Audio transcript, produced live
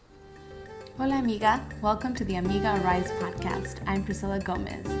Hola amiga, welcome to the Amiga Arise podcast. I'm Priscilla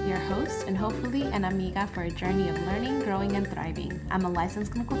Gomez, your host and hopefully an amiga for a journey of learning, growing, and thriving. I'm a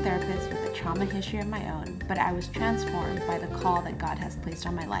licensed clinical therapist with a trauma history of my own, but I was transformed by the call that God has placed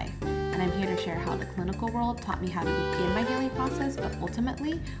on my life. And I'm here to share how the clinical world taught me how to begin my healing process, but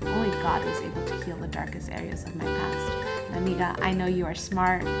ultimately, only God was able to heal the darkest areas of my past. Amiga, I know you are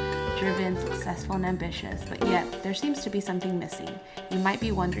smart, driven, successful, and ambitious, but yet there seems to be something missing. You might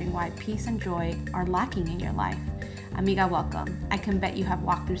be wondering why peace and joy are lacking in your life. Amiga, welcome. I can bet you have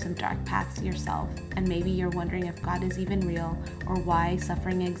walked through some dark paths yourself, and maybe you're wondering if God is even real, or why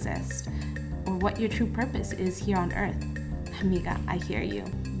suffering exists, or what your true purpose is here on earth. Amiga, I hear you.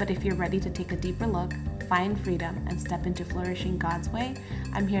 But if you're ready to take a deeper look, find freedom, and step into flourishing God's way,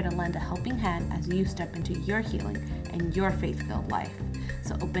 I'm here to lend a helping hand as you step into your healing and your faith-filled life.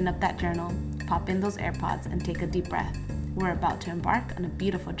 So open up that journal, pop in those AirPods, and take a deep breath. We're about to embark on a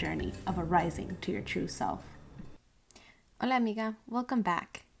beautiful journey of arising to your true self. Hola amiga, welcome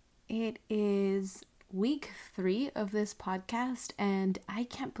back. It is week 3 of this podcast, and I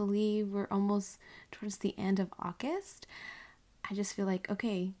can't believe we're almost towards the end of August. I just feel like,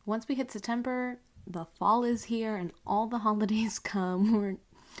 okay, once we hit September, the fall is here and all the holidays come. We're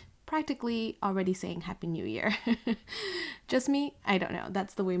practically already saying Happy New Year. Just me? I don't know.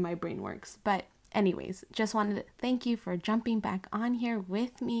 That's the way my brain works. But anyways, just wanted to thank you for jumping back on here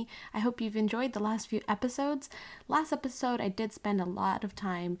with me. I hope you've enjoyed the last few episodes. Last episode, I did spend a lot of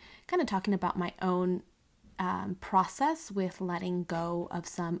time kind of talking about my own process with letting go of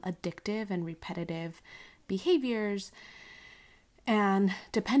some addictive and repetitive behaviors and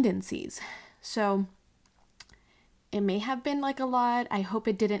dependencies. So it may have been like a lot. I hope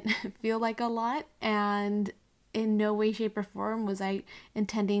it didn't feel like a lot. And in no way, shape, or form was I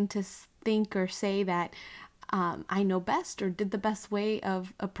intending to think or say that I know best or did the best way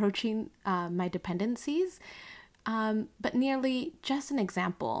of approaching my dependencies. But nearly just an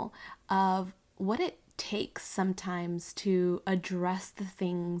example of what it takes sometimes to address the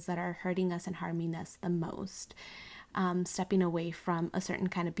things that are hurting us and harming us the most. Stepping away from a certain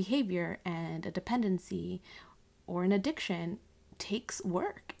kind of behavior and a dependency or an addiction takes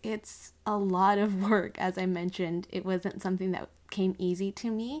work. It's a lot of work. As I mentioned, it wasn't something that came easy to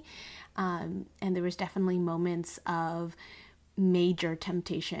me. And there was definitely moments of major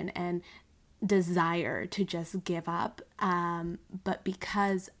temptation and desire to just give up. But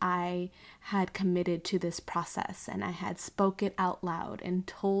because I had committed to this process and I had spoke it out loud and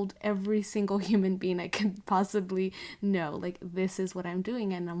told every single human being I could possibly know, like, this is what I'm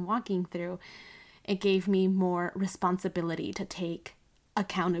doing and I'm walking through, it gave me more responsibility to take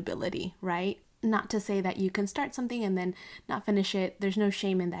accountability, right? Not to say that you can start something and then not finish it. There's no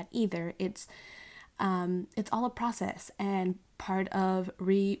shame in that either. It's all a process and part of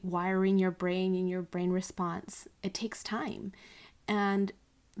rewiring your brain and your brain response. It takes time. And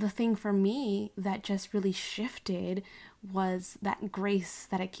the thing for me that just really shifted was that grace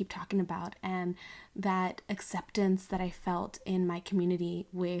that I keep talking about and that acceptance that I felt in my community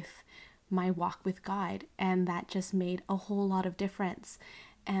with my walk with God. And that just made a whole lot of difference.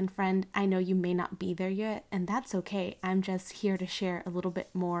 And friend, I know you may not be there yet, and that's okay. I'm just here to share a little bit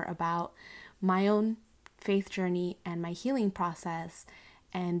more about my own faith journey and my healing process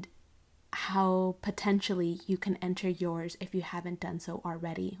and how potentially you can enter yours if you haven't done so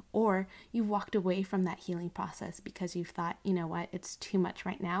already, or you've walked away from that healing process because you've thought, you know what, it's too much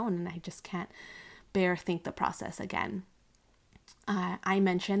right now and I just can't bear think the process again. I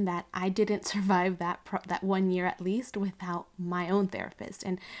mentioned that I didn't survive that 1 year at least without my own therapist.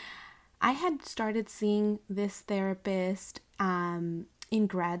 And I had started seeing this therapist in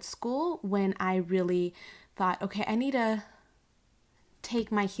grad school when I really thought, okay, I need to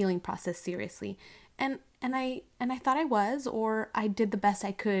take my healing process seriously. And I thought I was, or I did the best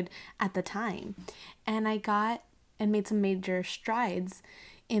I could at the time. And I got and made some major strides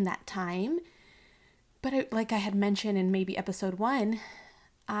in that time. But like I had mentioned in maybe episode 1,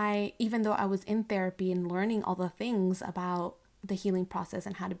 even though I was in therapy and learning all the things about the healing process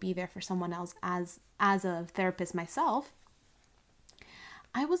and how to be there for someone else as a therapist myself,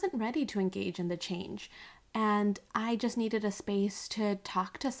 I wasn't ready to engage in the change. And I just needed a space to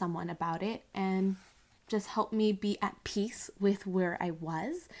talk to someone about it and just help me be at peace with where I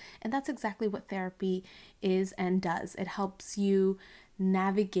was. And that's exactly what therapy is and does. It helps you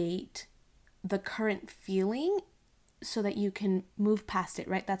navigate the current feeling so that you can move past it,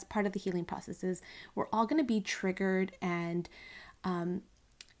 right? That's part of the healing process. Is we're all going to be triggered and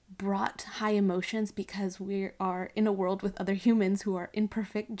brought high emotions because we are in a world with other humans who are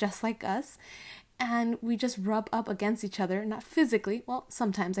imperfect just like us. and we just rub up against each other, not physically, well,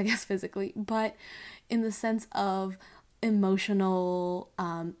 sometimes I guess physically, but in the sense of emotional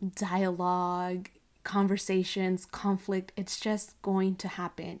dialogue, conversations, conflict. It's just going to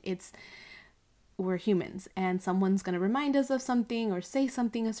happen. We're humans, and someone's going to remind us of something or say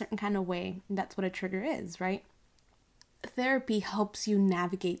something a certain kind of way. That's what a trigger is, right? Therapy helps you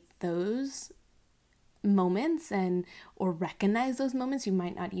navigate those moments or recognize those moments. You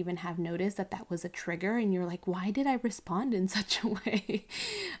might not even have noticed that was a trigger, and you're like, why did I respond in such a way?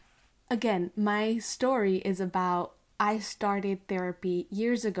 Again, my story is about, I started therapy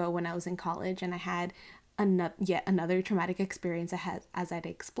years ago when I was in college, and I had yet another traumatic experience as I'd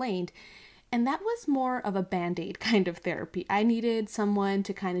explained. And that was more of a Band-Aid kind of therapy. I needed someone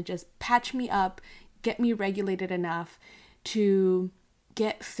to kind of just patch me up, get me regulated enough to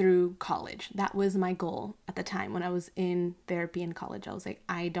get through college. That was my goal at the time when I was in therapy in college. I was like,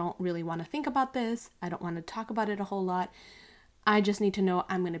 I don't really want to think about this. I don't want to talk about it a whole lot. I just need to know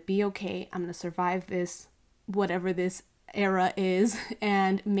I'm going to be okay. I'm going to survive this, whatever this era is,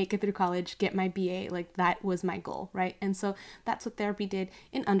 and make it through college, get my BA. Like, that was my goal, right? And so that's what therapy did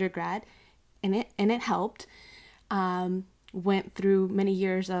in undergrad, and it helped. Went through many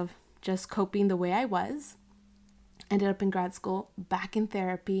years of just coping the way I was. Ended up in grad school, back in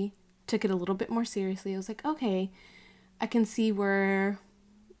therapy, took it a little bit more seriously. I was like, okay, I can see where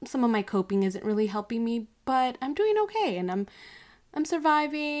some of my coping isn't really helping me, but I'm doing okay, and I'm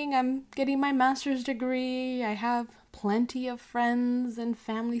surviving. I'm getting my master's degree. I have plenty of friends and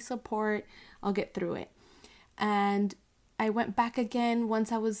family support. I'll get through it. And I went back again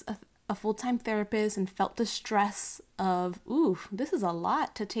once I was a full-time therapist and felt the stress of, ooh, this is a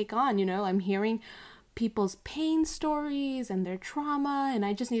lot to take on. I'm hearing people's pain stories and their trauma, and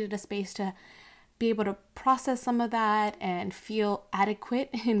I just needed a space to be able to process some of that and feel adequate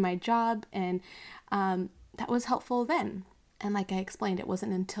in my job, and that was helpful then. And like I explained, it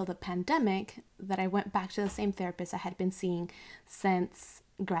wasn't until the pandemic that I went back to the same therapist I had been seeing since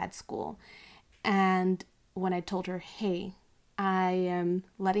grad school. And when I told her, hey, I am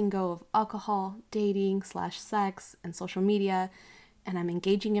letting go of alcohol, dating /sex, and social media, and I'm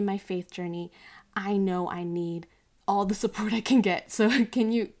engaging in my faith journey, I know I need all the support I can get. So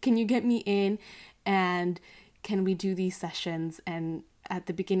can you get me in, and can we do these sessions? And at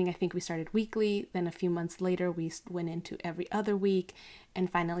the beginning, I think we started weekly. Then a few months later, we went into every other week. And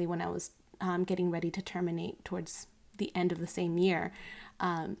finally, when I was getting ready to terminate towards the end of the same year,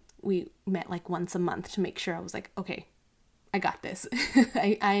 we met like once a month to make sure I was like, okay, I got this.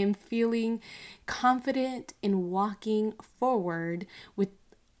 I am feeling confident in walking forward with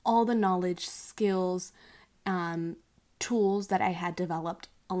all the knowledge, skills, tools that I had developed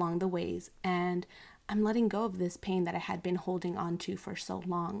along the ways. And I'm letting go of this pain that I had been holding on to for so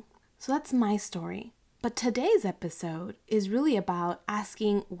long. So that's my story. But today's episode is really about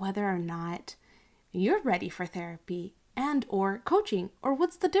asking whether or not you're ready for therapy and or coaching, or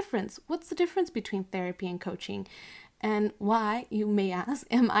what's the difference? What's the difference between therapy and coaching? And why, you may ask,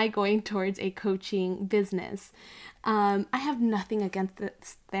 am I going towards a coaching business? I have nothing against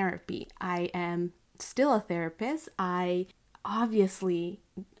this therapy. I am still a therapist. I obviously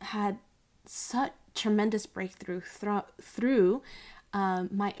had such tremendous breakthrough through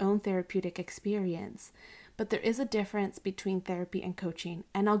my own therapeutic experience. But there is a difference between therapy and coaching,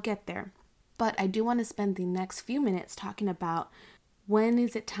 and I'll get there. But I do want to spend the next few minutes talking about, when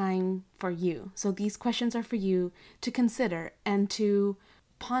is it time for you? So these questions are for you to consider and to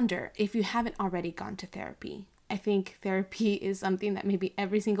ponder if you haven't already gone to therapy. I think therapy is something that maybe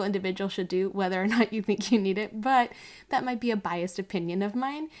every single individual should do, whether or not you think you need it, but that might be a biased opinion of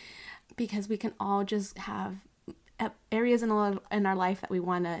mine, because we can all just have areas in our life that we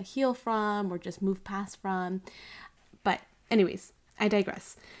want to heal from or just move past from. But anyways, I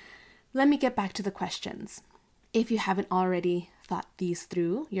digress. Let me get back to the questions. If you haven't already thought these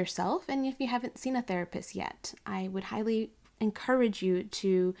through yourself, and if you haven't seen a therapist yet, I would highly encourage you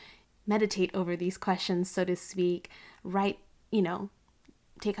to meditate over these questions, so to speak. Write,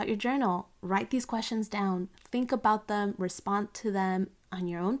 take out your journal, write these questions down, think about them, respond to them on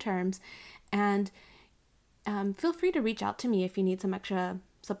your own terms, and feel free to reach out to me if you need some extra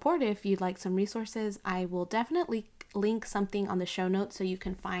support, if you'd like some resources. I will definitely link something on the show notes so you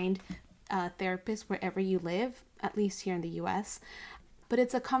can find a therapist wherever you live, at least here in the US. But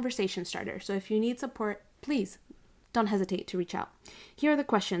it's a conversation starter. So if you need support, please don't hesitate to reach out. Here are the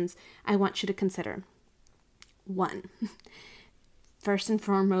questions I want you to consider. 1. First and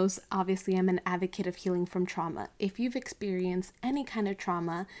foremost, obviously, I'm an advocate of healing from trauma. If you've experienced any kind of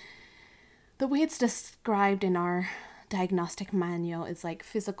trauma, the way it's described in our diagnostic manual is like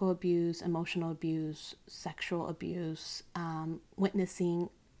physical abuse, emotional abuse, sexual abuse, witnessing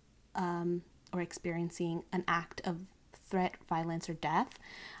or experiencing an act of threat, violence, or death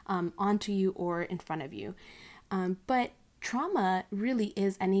onto you or in front of you. But trauma really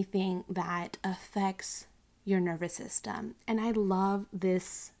is anything that affects your nervous system. And I love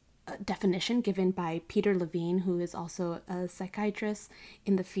this definition given by Peter Levine, who is also a psychiatrist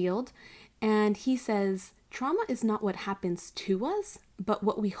in the field. And he says, trauma is not what happens to us, but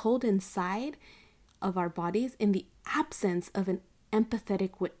what we hold inside of our bodies in the absence of an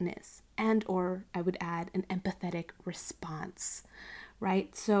empathetic witness, and or I would add an empathetic response,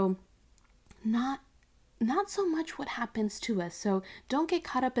 right? So not so much what happens to us. So don't get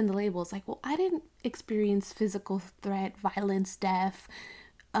caught up in the labels like, well, I didn't experience physical threat, violence, death,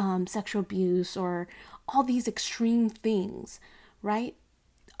 sexual abuse, or all these extreme things, right?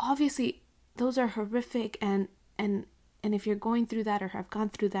 Obviously, those are horrific, and if you're going through that or have gone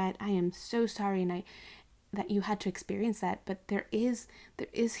through that, I am so sorry, and that you had to experience that. But there is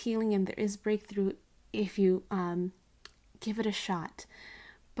healing and there is breakthrough if you give it a shot.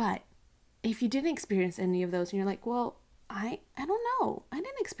 But if you didn't experience any of those and you're like, well, I don't know, I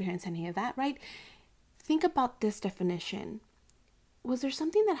didn't experience any of that, right? Think about this definition. Was there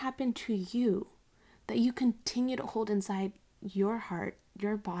something that happened to you that you continue to hold inside your heart,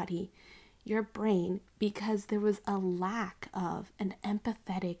 your body, your brain, because there was a lack of an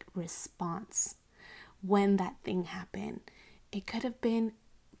empathetic response when that thing happened? It could have been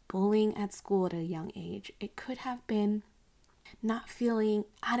bullying at school at a young age. It could have been not feeling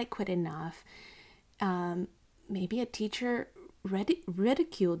adequate enough. Maybe a teacher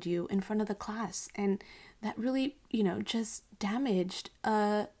ridiculed you in front of the class, and that really, just damaged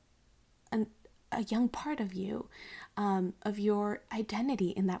a young part of you, of your identity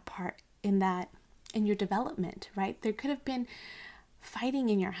in that part, in your development, right? There could have been fighting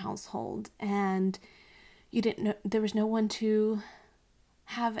in your household, and you didn't know, there was no one to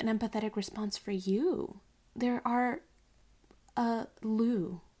have an empathetic response for you. There are a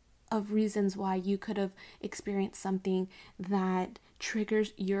slew of reasons why you could have experienced something that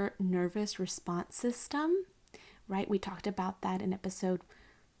triggers your nervous response system, right? We talked about that in episode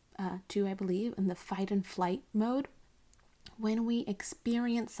 2, I believe, in the fight and flight mode. When we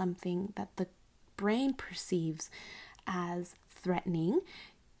experience something that the brain perceives as threatening,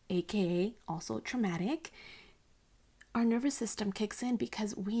 aka also traumatic, our nervous system kicks in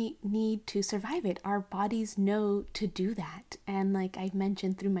because we need to survive it. Our bodies know to do that. And like I've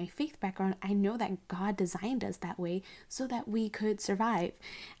mentioned through my faith background, I know that God designed us that way so that we could survive.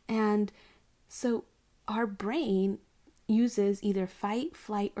 And so our brain uses either fight,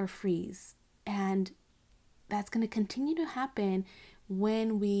 flight, or freeze. And that's going to continue to happen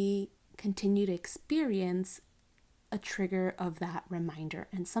when we continue to experience a trigger of that reminder.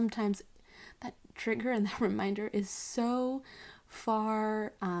 And sometimes that trigger and that reminder is so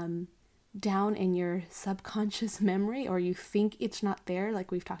far down in your subconscious memory, or you think it's not there,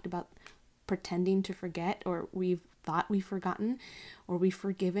 like we've talked about pretending to forget, or we've thought we've forgotten, or we've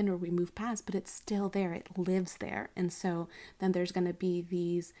forgiven, or we move past, but it's still there, it lives there. And so then there's going to be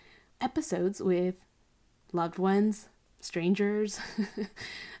these episodes with loved ones, strangers,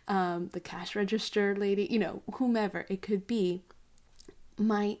 the cash register lady, whomever it could be,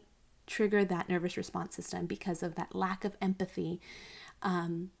 might trigger that nervous response system because of that lack of empathy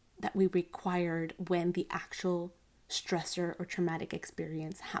that we required when the actual stressor or traumatic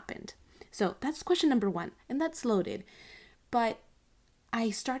experience happened. So that's question number 1, and that's loaded. But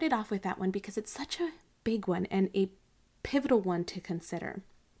I started off with that one because it's such a big one and a pivotal one to consider.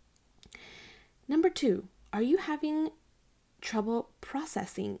 Number 2, are you having trouble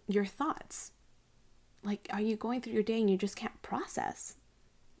processing your thoughts? Like, are you going through your day and you just can't process?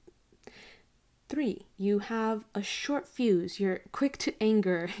 3, you have a short fuse. You're quick to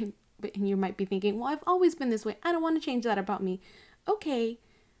anger. And you might be thinking, well, I've always been this way. I don't want to change that about me. Okay,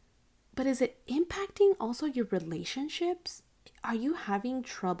 but is it impacting also your relationships? Are you having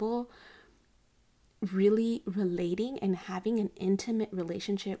trouble really relating and having an intimate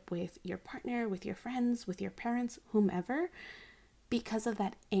relationship with your partner, with your friends, with your parents, whomever, because of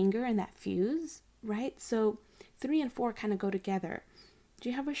that anger and that fuse, right? So 3 and 4 kind of go together. Do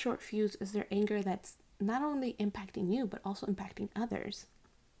you have a short fuse? Is there anger that's not only impacting you, but also impacting others?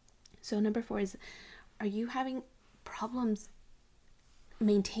 So number 4 is, are you having problems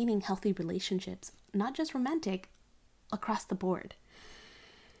maintaining healthy relationships, not just romantic, across the board?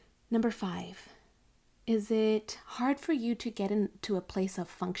 Number 5, is it hard for you to get into a place of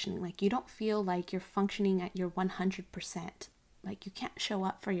functioning? Like you don't feel like you're functioning at your 100%. Like, you can't show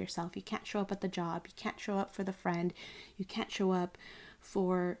up for yourself. You can't show up at the job. You can't show up for the friend. You can't show up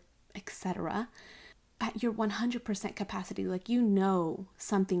for etc. at your 100% capacity. Like,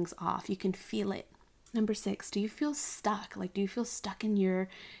 something's off. You can feel it. Number 6, do you feel stuck? Like, do you feel stuck in your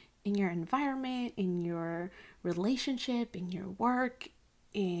environment, in your relationship, in your work,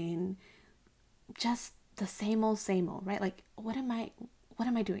 in just the same old, right? Like, what am I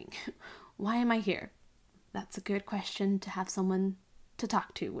doing? Why am I here? That's a good question to have someone to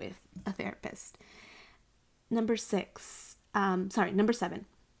talk to with a therapist. Number 7.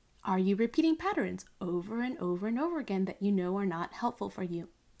 Are you repeating patterns over and over and over again that you know are not helpful for you?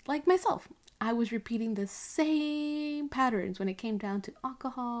 Like myself, I was repeating the same patterns when it came down to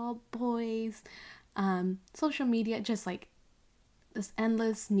alcohol, boys, social media, just like this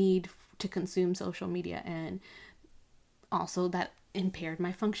endless need to consume social media, and also that impaired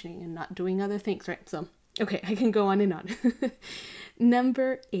my functioning and not doing other things, right? So, okay, I can go on and on.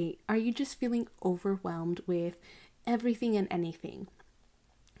 Number 8, are you just feeling overwhelmed with everything and anything?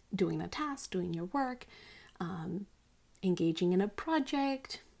 Doing a task, doing your work, engaging in a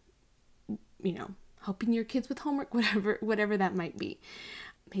project, helping your kids with homework, whatever that might be.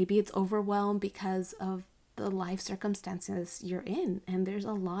 Maybe it's overwhelmed because of the life circumstances you're in, and there's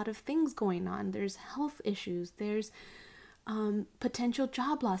a lot of things going on. There's health issues, there's potential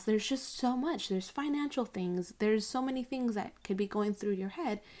job loss, there's just so much, there's financial things, there's so many things that could be going through your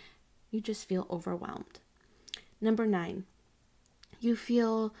head. You just feel overwhelmed. Number 9, you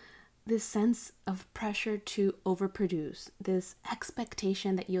feel this sense of pressure to overproduce, this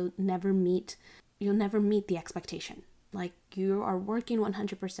expectation that you'll never meet the expectation. Like, you are working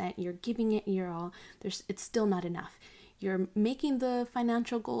 100%, you're giving it your all, it's still not enough. You're making the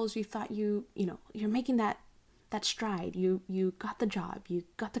financial goals you thought you're making that stride. You got the job, you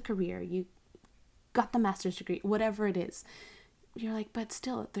got the career, you got the master's degree, whatever it is. You're like, but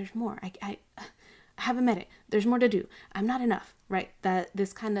still, there's more. I haven't met it. There's more to do. I'm not enough, right?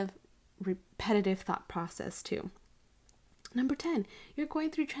 This kind of repetitive thought process too. Number 10, you're going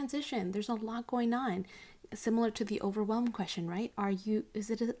through transition. There's a lot going on. Similar to the overwhelm question, right? Is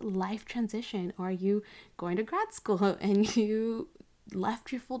it a life transition? Are you going to grad school and you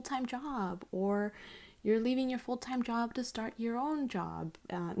left your full-time job, or you're leaving your full-time job to start your own job,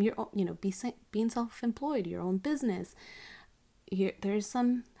 being self-employed, your own business? There's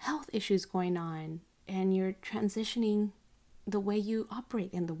some health issues going on, and you're transitioning the way you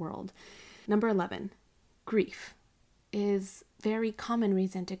operate in the world. Number 11, grief is very common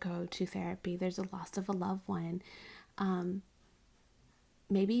reason to go to therapy. There's a loss of a loved one,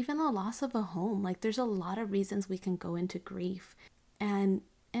 maybe even a loss of a home. Like, there's a lot of reasons we can go into grief, and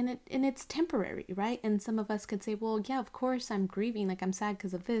it's temporary, right? And some of us could say, well, yeah, of course I'm grieving, like I'm sad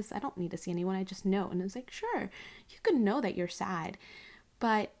because of this. I don't need to see anyone, I just know. And it's like, sure, you can know that you're sad,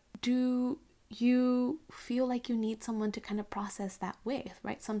 but do you feel like you need someone to kind of process that with,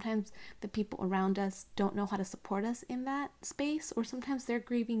 right? Sometimes the people around us don't know how to support us in that space, or sometimes they're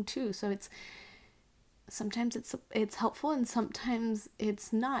grieving too. So sometimes it's helpful, and sometimes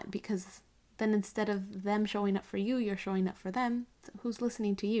it's not, because then instead of them showing up for you, you're showing up for them. So who's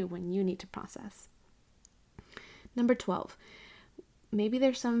listening to you when you need to process? Number 12, maybe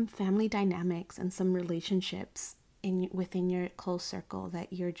there's some family dynamics and some relationships within your close circle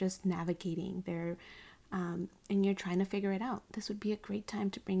that you're just navigating there, and you're trying to figure it out. This would be a great time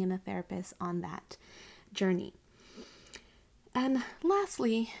to bring in a therapist on that journey. And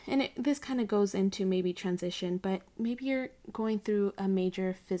lastly, this kind of goes into maybe transition, but maybe you're going through a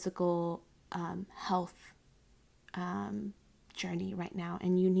major physical health journey right now,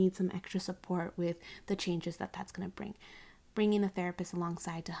 and you need some extra support with the changes that's going to bring. Bringing a therapist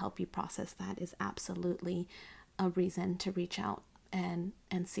alongside to help you process that is absolutely a reason to reach out and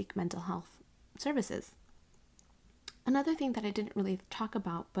seek mental health services. Another thing that I didn't really talk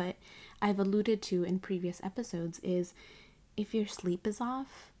about, but I've alluded to in previous episodes, is if your sleep is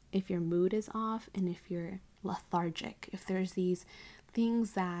off, if your mood is off, and if you're lethargic, if there's these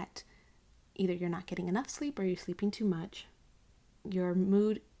things that either you're not getting enough sleep or you're sleeping too much, your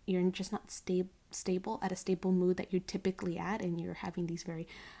mood, you're just not stable at a stable mood that you're typically at, and you're having these very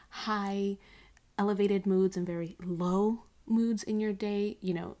high elevated moods and very low moods in your day,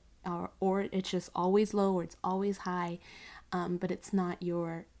 or it's just always low or it's always high, but it's not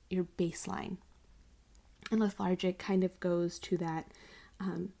your baseline. And lethargic kind of goes to that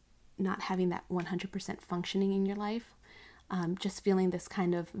not having that 100% functioning in your life, just feeling this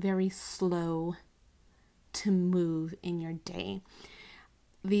kind of very slow to move in your day.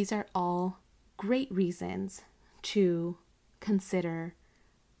 These are all great reasons to consider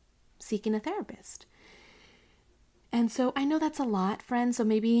seeking a therapist. And so I know that's a lot, friends. So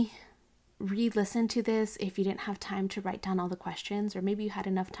maybe re-listen to this if you didn't have time to write down all the questions, or maybe you had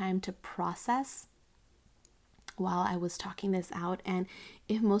enough time to process while I was talking this out. And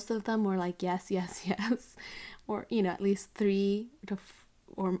if most of them were like, yes, yes, yes, or, at least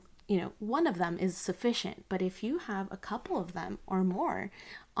one of them is sufficient. But if you have a couple of them or more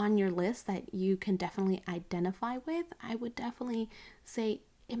on your list that you can definitely identify with, I would definitely say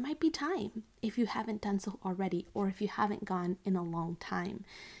it might be time if you haven't done so already, or if you haven't gone in a long time.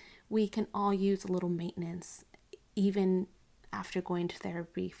 We can all use a little maintenance. Even after going to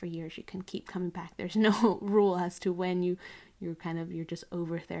therapy for years, you can keep coming back. There's no rule as to when you're just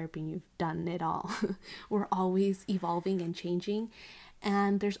over therapy and you've done it all. We're always evolving and changing,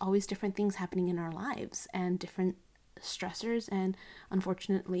 and there's always different things happening in our lives and different stressors and,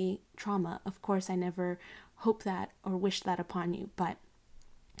 unfortunately, trauma. Of course, I never hope that or wish that upon you, but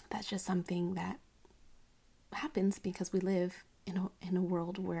that's just something that happens because we live in a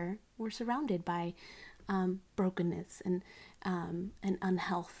world where we're surrounded by brokenness and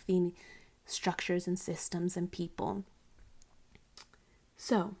unhealthy structures and systems and people.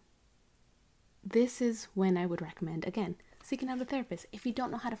 So this is when I would recommend, again, seeking out a therapist. If you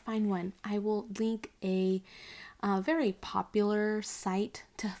don't know how to find one, I will link a very popular site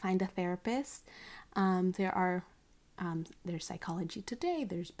to find a therapist. There's Psychology Today,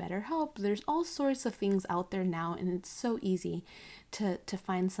 there's BetterHelp, there's all sorts of things out there now, and it's so easy to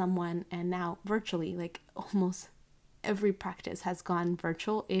find someone. And now virtually, like almost every practice has gone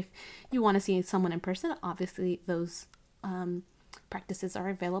virtual. If you want to see someone in person, obviously those practices are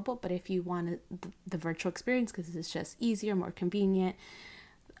available, but if you want the virtual experience because it's just easier, more convenient,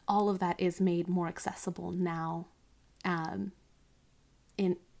 all of that is made more accessible now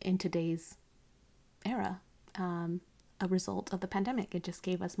in today's era. A result of the pandemic. It just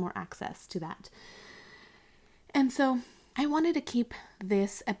gave us more access to that. And so I wanted to keep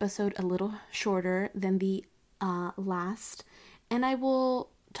this episode a little shorter than the last, and I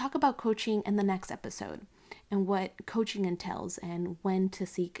will talk about coaching in the next episode and what coaching entails and when to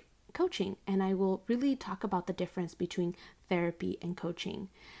seek coaching. And I will really talk about the difference between therapy and coaching.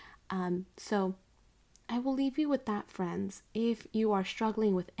 So I will leave you with that, friends. If you are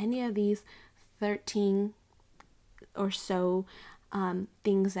struggling with any of these 13 or so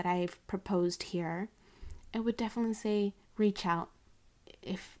things that I've proposed here, I would definitely say reach out.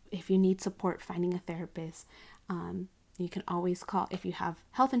 If you need support finding a therapist, you can always call. If you have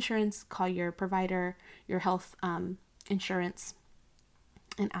health insurance, call your provider, your health insurance,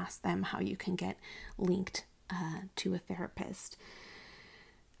 and ask them how you can get linked to a therapist.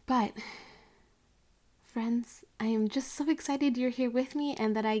 But friends, I am just so excited you're here with me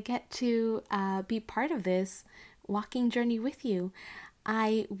and that I get to be part of this walking journey with you.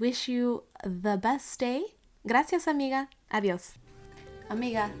 I wish you the best day. Gracias, amiga. Adios.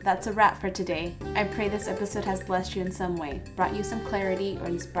 Amiga, that's a wrap for today. I pray this episode has blessed you in some way, brought you some clarity, or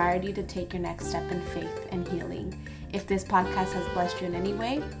inspired you to take your next step in faith and healing. If this podcast has blessed you in any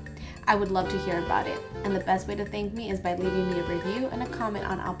way, I would love to hear about it. And the best way to thank me is by leaving me a review and a comment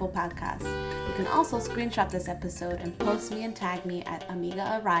on Apple Podcasts. You can also screenshot this episode and post me and tag me at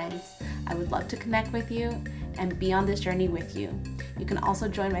Amiga Arise. I would love to connect with you and be on this journey with you. You can also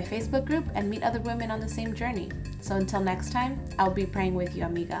join my Facebook group and meet other women on the same journey. So until next time, I'll be praying with you,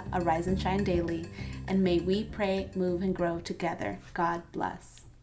 amiga. Arise and shine daily. And may we pray, move, and grow together. God bless.